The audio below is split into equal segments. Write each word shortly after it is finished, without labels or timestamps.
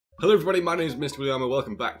Hello everybody, my name is MrWilliamo,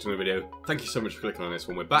 welcome back to another video. Thank you so much for clicking on this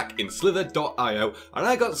one. We're back in Slither.io and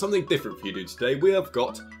I got something different for you to do today. We have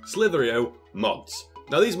got Slither.io mods.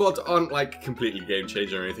 Now these mods aren't like completely game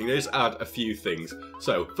changing or anything, they just add a few things.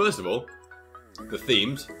 So first of all, the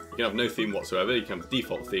themes. You can have no theme whatsoever. You can have the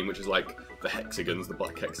default theme, which is like the hexagons, the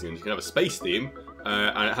black hexagons. You can have a space theme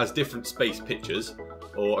and it has different space pictures,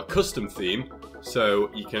 or a custom theme,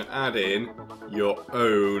 so you can add in your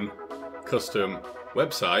own custom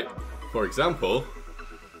website. For example,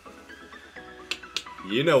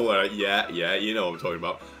 you know what? Yeah, you know what I'm talking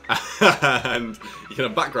about. And you can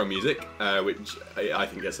have background music, which I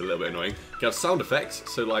think gets a little bit annoying. You can have sound effects,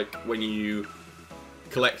 so like when you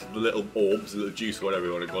collect the little orbs, the little juice, or whatever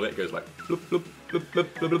you want to call it, it goes like bloop, bloop, bloop, bloop,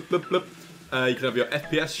 bloop, bloop, bloop. You can have your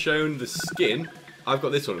FPS shown, the skin. I've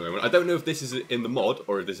got this one at the moment. I don't know if this is in the mod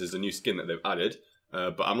or if this is a new skin that they've added,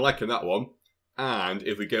 but I'm liking that one. And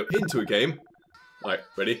if we go into a game, like,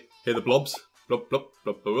 ready? Hear the blobs? Blob, blob,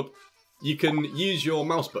 blob, blob, blob. You can use your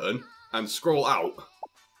mouse button and scroll out,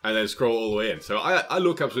 and then scroll all the way in. So I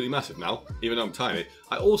look absolutely massive now, even though I'm tiny.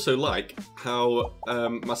 I also like how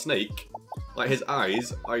my snake, like his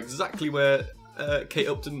eyes, are exactly where Kate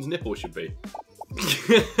Upton's nipple should be.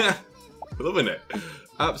 Loving it.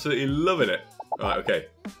 Absolutely loving it. Right, okay.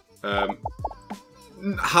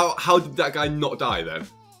 How did that guy not die then?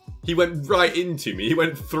 He went right into me, he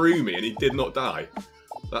went through me, and he did not die.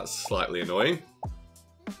 That's slightly annoying.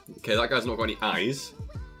 Okay, that guy's not got any eyes.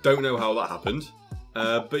 Don't know how that happened.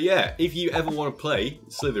 But yeah, if you ever want to play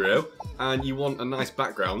Slither.io and you want a nice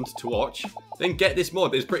background to watch, then get this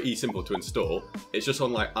mod. It's pretty simple to install. It's just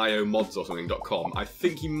on like iomods or something.com. I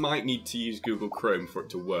think you might need to use Google Chrome for it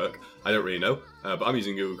to work. I don't really know, but I'm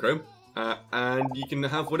using Google Chrome. And you can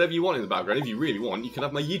have whatever you want in the background. If you really want, you can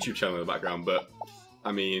have my YouTube channel in the background, but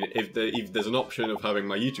I mean, if there's an option of having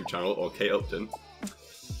my YouTube channel or Kate Upton,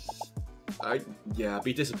 I'd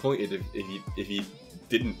be disappointed if you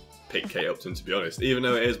didn't pick Kate Upton, to be honest, even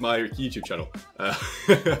though it is my YouTube channel.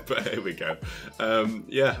 But here we go.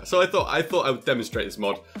 Yeah, so I thought I would demonstrate this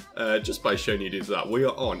mod just by showing you that. We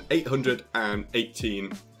are on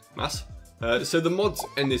 818 mass. So the mods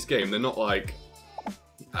in this game, they're not like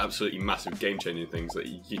absolutely massive game-changing things that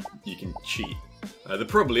you can cheat. There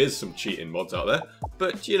probably is some cheating mods out there,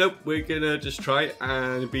 but you know, we're gonna just try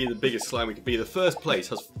and be the biggest slime we can be. The first place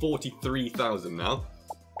has 43,000 now.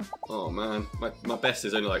 Oh man, my best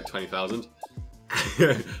is only like 20,000.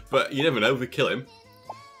 But you never know, if we kill him,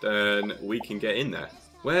 then we can get in there.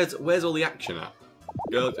 Where's all the action at?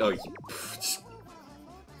 Oh,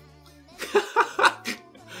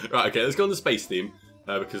 right, okay, let's go on the space theme.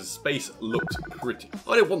 Because space looked pretty...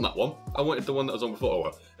 I didn't want that one. I wanted the one that was on before. Oh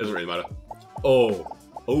well, it doesn't really matter. Oh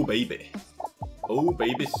baby. Oh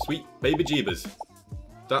baby, sweet baby jeebers.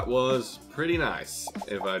 That was pretty nice,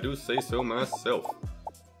 if I do say so myself.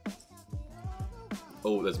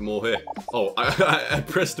 Oh, there's more here. Oh, I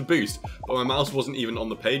pressed a boost, but my mouse wasn't even on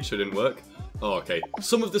the page, so it didn't work. Oh, okay.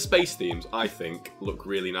 Some of the space themes, I think, look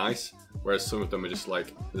really nice, whereas some of them are just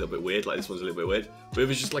like a little bit weird, like this one's a little bit weird. But if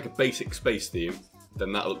it's just like a basic space theme,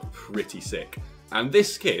 then that looked pretty sick. And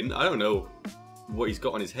this skin, I don't know what he's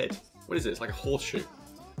got on his head. What is it? It's like a horseshoe.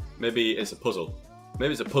 Maybe it's a puzzle.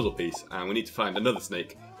 Maybe it's a puzzle piece, and we need to find another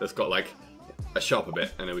snake that's got like a sharper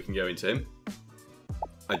bit, and then we can go into him.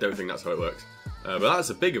 I don't think that's how it works. But that's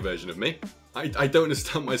a bigger version of me. I don't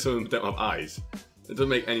understand why some of them don't have eyes. It doesn't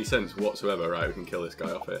make any sense whatsoever. Right, we can kill this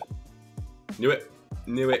guy off here. Knew it.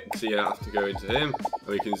 Knew it, because you have to go into him. And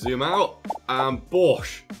we can zoom out, and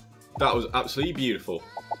bosh! That was absolutely beautiful.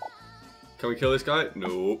 Can we kill this guy?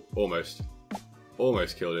 No, almost.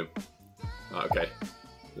 Almost killed him. Right, okay.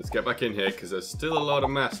 Let's get back in here, because there's still a lot of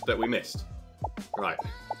mass that we missed. Right.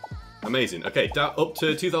 Amazing. Okay, down, up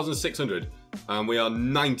to 2,600. And we are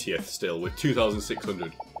 90th still with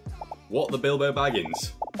 2,600. What the Bilbo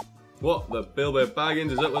Baggins? What the Bilbo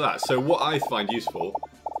Baggins is up with that? So what I find useful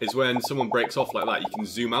is when someone breaks off like that, you can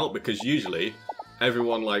zoom out, because usually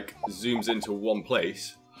everyone like zooms into one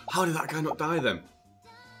place. How did that guy not die then?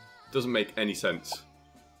 Doesn't make any sense.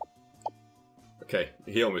 Okay,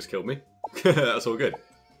 he almost killed me. That's all good.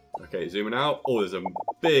 Okay, zooming out. Oh, there's a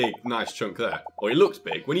big, nice chunk there. Or it looks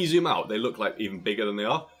big. When you zoom out, they look like even bigger than they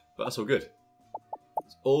are. But that's all good.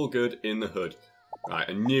 It's all good in the hood. Right,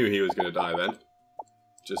 I knew he was going to die then.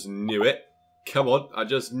 Just knew it. Come on, I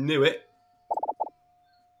just knew it.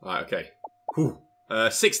 Right, okay. Whew.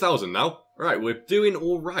 6,000 now. Right, we're doing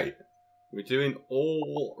all right. We're doing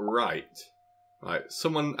all right. Right,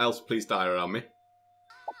 someone else please die around me.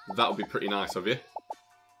 That would be pretty nice of you.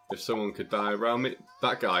 If someone could die around me.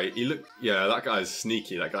 That guy, he looked... Yeah, that guy is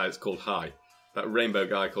sneaky. That guy is called High. That rainbow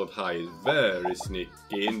guy called Hi is very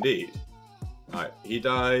sneaky indeed. Alright, he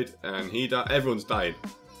died, and he died. Everyone's died.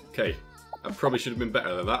 Okay, I probably should have been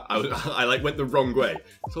better than that. I like went the wrong way.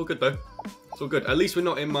 It's all good though. It's all good. At least we're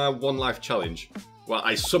not in my 1 life challenge. Well,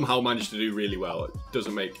 I somehow managed to do really well. It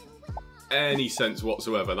doesn't make any sense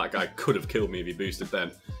whatsoever. That guy could have killed me if he boosted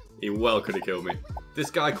then. He well could have killed me. This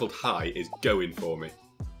guy called Hi is going for me.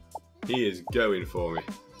 He is going for me.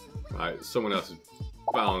 Right, someone else is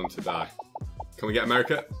bound to die. Can we get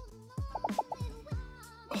America?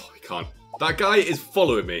 Oh, we can't. That guy is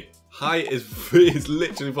following me. Hi is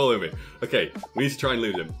literally following me. Okay, we need to try and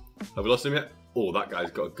lose him. Have we lost him yet? Oh, that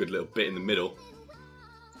guy's got a good little bit in the middle.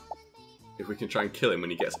 If we can try and kill him when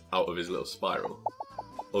he gets out of his little spiral.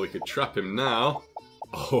 Or we could trap him now.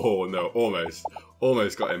 Oh no, almost.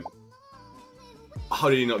 Almost got him. How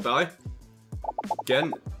did he not die?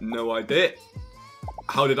 Again, no idea.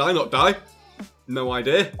 How did I not die? No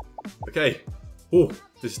idea. Okay. Oh,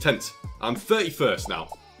 this is tense. I'm 31st now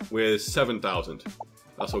with 7,000.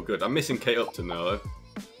 That's all good. I'm missing Kate Upton now though.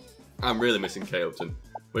 I'm really missing Kate Upton.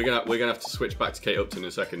 We're gonna have to switch back to Kate Upton in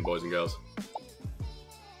a second, boys and girls.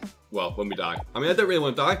 Well, when we die. I mean, I don't really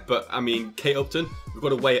want to die, but I mean, Kate Upton, we've got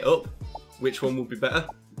to weigh it up. Which one would be better?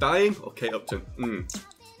 Dying or Kate Upton?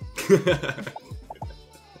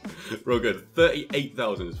 Real good.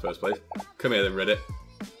 38,000 is first place. Come here then, Reddit.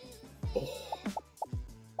 Oh.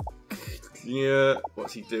 Yeah,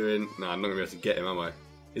 what's he doing? Nah, I'm not going to be able to get him, am I?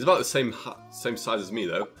 He's about the same size as me,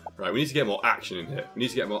 though. Right, we need to get more action in here. We need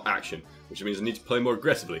to get more action, which means I need to play more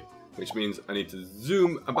aggressively. Which means I need to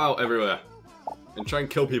zoom about everywhere. And try and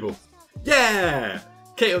kill people. Yeah!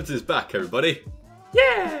 Kate Upton is back, everybody.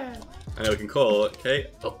 Yeah! And we can call Kate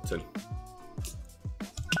Upton.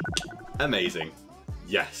 Amazing.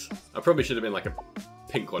 Yes. I probably should have been like a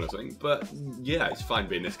pink one or something, but yeah, it's fine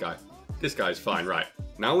being this guy. This guy's fine, right.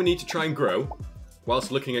 Now we need to try and grow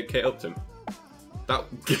whilst looking at Kate Upton. That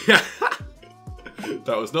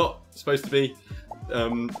that was not supposed to be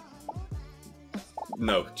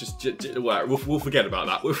no, just we'll forget about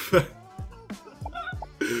that.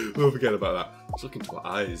 We'll forget about that. Just look into our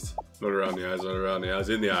eyes. Not around the eyes, not around the eyes,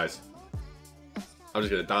 in the eyes. I'm just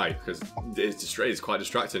gonna die because it's quite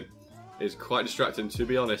distracting. It's quite distracting, to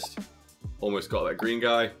be honest. Almost got that green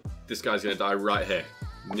guy. This guy's gonna die right here.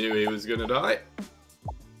 Knew he was gonna die.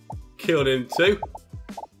 Killed him too.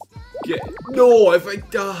 No, if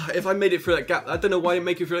I made it through that gap, I don't know why I didn't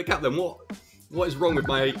make it through that gap then. What is wrong with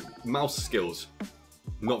my mouse skills?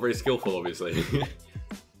 Not very skillful, obviously.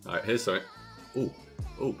 Alright, here's something. Ooh.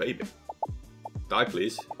 Oh, baby. Die,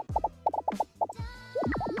 please.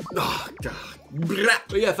 Oh, God.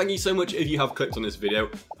 But yeah, thank you so much if you have clicked on this video,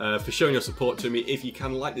 for showing your support to me. If you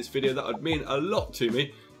can like this video, that would mean a lot to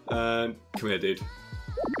me. Come here, dude.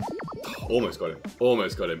 Almost got him.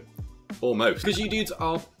 Almost got him. Almost. Because you dudes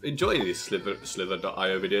are enjoying these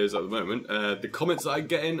slither.io videos at the moment. The comments that I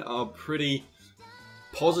get in are pretty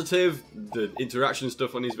positive. The interaction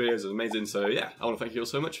stuff on these videos is amazing. So yeah, I want to thank you all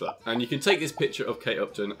so much for that. And you can take this picture of Kate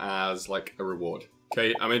Upton as like a reward.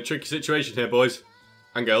 Okay, I'm in a tricky situation here, boys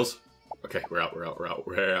and girls. Okay, we're out. We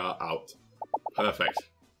are out. Perfect.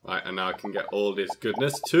 Right, and now I can get all this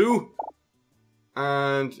goodness too.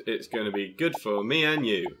 And it's going to be good for me and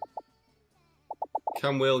you.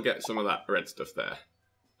 Can we get some of that red stuff there?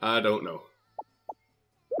 I don't know.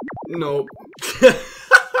 No.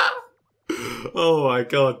 Oh my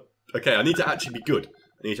god. Okay, I need to actually be good.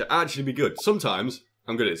 I need to actually be good. Sometimes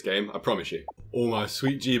I'm good at this game, I promise you. Oh my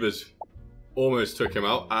sweet jeebers. Almost took him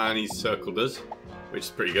out and he circled us, which is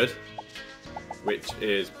pretty good. Which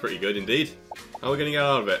is pretty good indeed. How are we going to get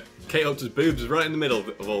out of it? Kate Upton's boobs right in the middle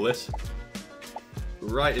of all this.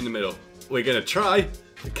 Right in the middle. We're going to try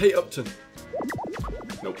Kate Upton.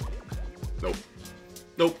 Nope. Nope.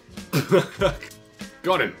 Nope.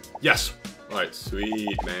 Got him. Yes. Alright,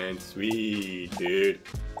 sweet man, sweet dude.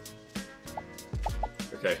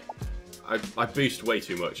 Okay. I boost way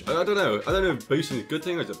too much. I don't know. I don't know if boosting is a good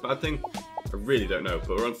thing or it's a bad thing. I really don't know.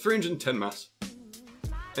 But we're on 310 mass.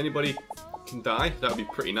 Anybody can die, that would be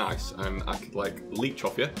pretty nice. And I could like leech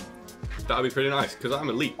off you. That would be pretty nice, because I'm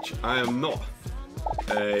a leech. I am not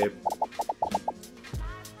a...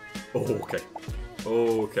 Oh, okay.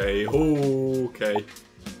 Okay, okay.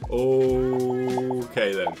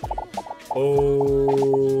 Okay then.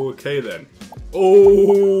 Okay then.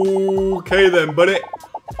 Okay then, buddy.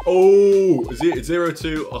 Oh, 0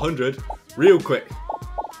 to 100 real quick.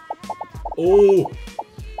 Oh,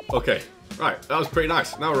 okay. Right, that was pretty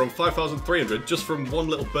nice. Now we're on 5,300 just from one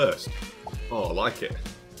little burst. Oh, I like it.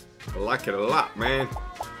 I like it a lot, man.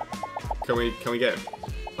 Can we get him?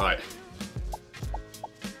 Alright.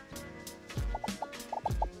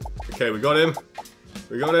 Okay, we got him.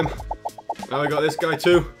 We got him. Now we got this guy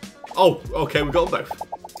too. Oh, okay, we got them both.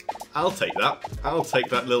 I'll take that. I'll take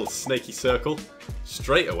that little snaky circle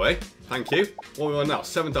straight away. Thank you. What are we on now?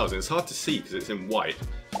 7,000. It's hard to see because it's in white.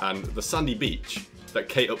 And the sandy beach that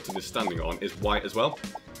Kate Upton is standing on is white as well.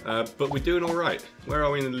 But we're doing alright. Where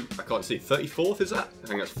are we in the... I can't see. 34th is that? I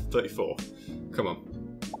think that's 34. Come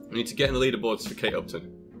on. We need to get in the leaderboards for Kate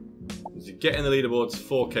Upton. We need to get in the leaderboards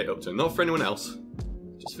for Kate Upton. Not for anyone else.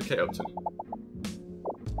 Just for Kate Upton.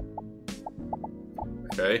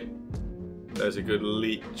 Okay. There's a good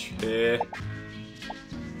leech here.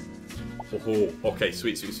 Oh, okay,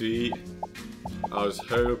 sweet, sweet, sweet. I was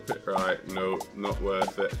hoping... Right, no, not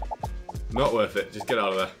worth it. Not worth it. Just get out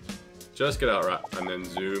of there. Just get out of that. And then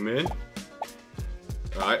zoom in.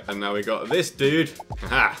 Right, and now we got this dude.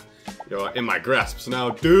 Haha! You're in my grasps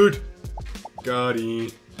now, dude! Got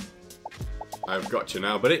him. I've got you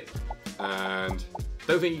now, buddy. And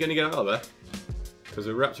don't think you're going to get out of there. Because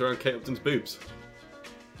we're wrapped around Kate Upton's boobs.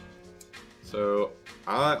 So,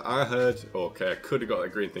 I heard... Okay, I could have got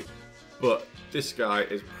that green thing. But this guy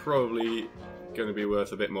is probably going to be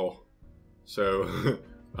worth a bit more. So,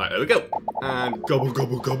 right, there we go. And gobble,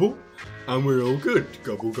 gobble, gobble. And we're all good.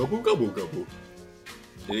 Gobble, gobble, gobble, gobble.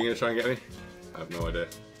 Are you going to try and get me? I have no idea.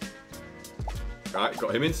 Right,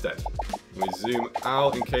 got him instead. We zoom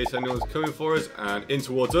out in case anyone's coming for us and in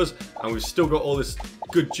towards us. And we've still got all this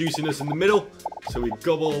good juiciness in the middle. So we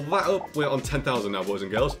gobble that up. We're on 10,000 now, boys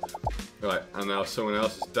and girls. Right, and now someone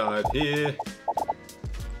else has died here.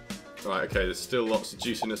 Right, okay, there's still lots of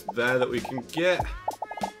juiciness there that we can get.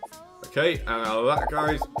 Okay, and now that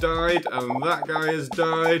guy's died, and that guy has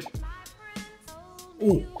died.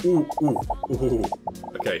 Ooh, ooh, ooh, ooh.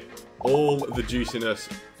 Okay, all the juiciness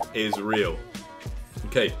is real.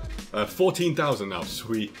 Okay, 14,000 now,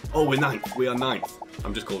 sweet. Oh, we're 9th, we are 9th.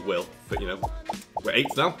 I'm just called Will, but you know, we're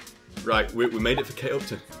 8th now. Right, we made it for Kate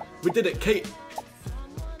Upton. We did it, Kate!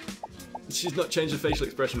 She's not changed the facial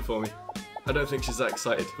expression for me. I don't think she's that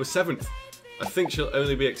excited. We're 7th. I think she'll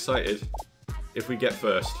only be excited if we get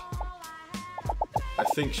first. I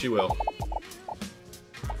think she will.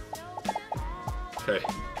 Okay,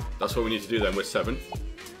 that's what we need to do then. We're 7th.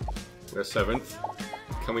 We're 7th.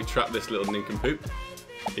 Can we trap this little nincompoop?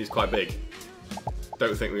 He's quite big.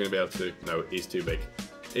 Don't think we're going to be able to. No, he's too big.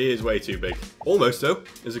 He is way too big. Almost though.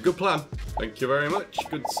 Is a good plan. Thank you very much,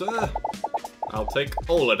 good sir. I'll take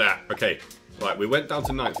all of that. Okay, right, we went down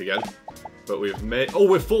to 9th again. But we've made... Oh,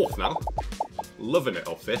 we're 4th now. Loving it,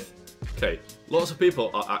 or 5th. Okay, lots of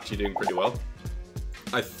people are actually doing pretty well.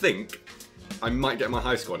 I think I might get my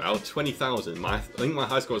high score now. 20,000. I think my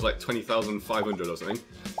high score is like 20,500 or something.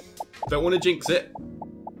 Don't want to jinx it.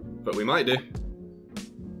 But we might do.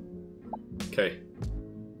 Okay.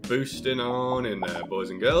 Boosting on in there, boys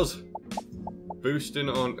and girls. Boosting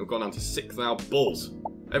on. We've gone down to 6th now. Balls.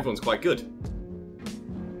 Everyone's quite good.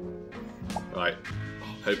 Right.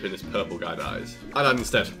 Hoping this purple guy dies. I died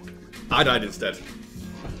instead. I died instead.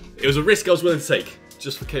 It was a risk I was willing to take.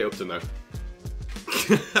 Just for Kate Upton, though.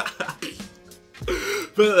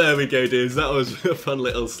 But there we go, dudes. That was a fun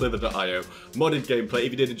little Slither.io modded gameplay.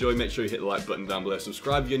 If you did enjoy, make sure you hit the like button down below.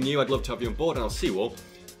 Subscribe if you're new. I'd love to have you on board. And I'll see you all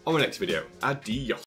on my next video. Adios.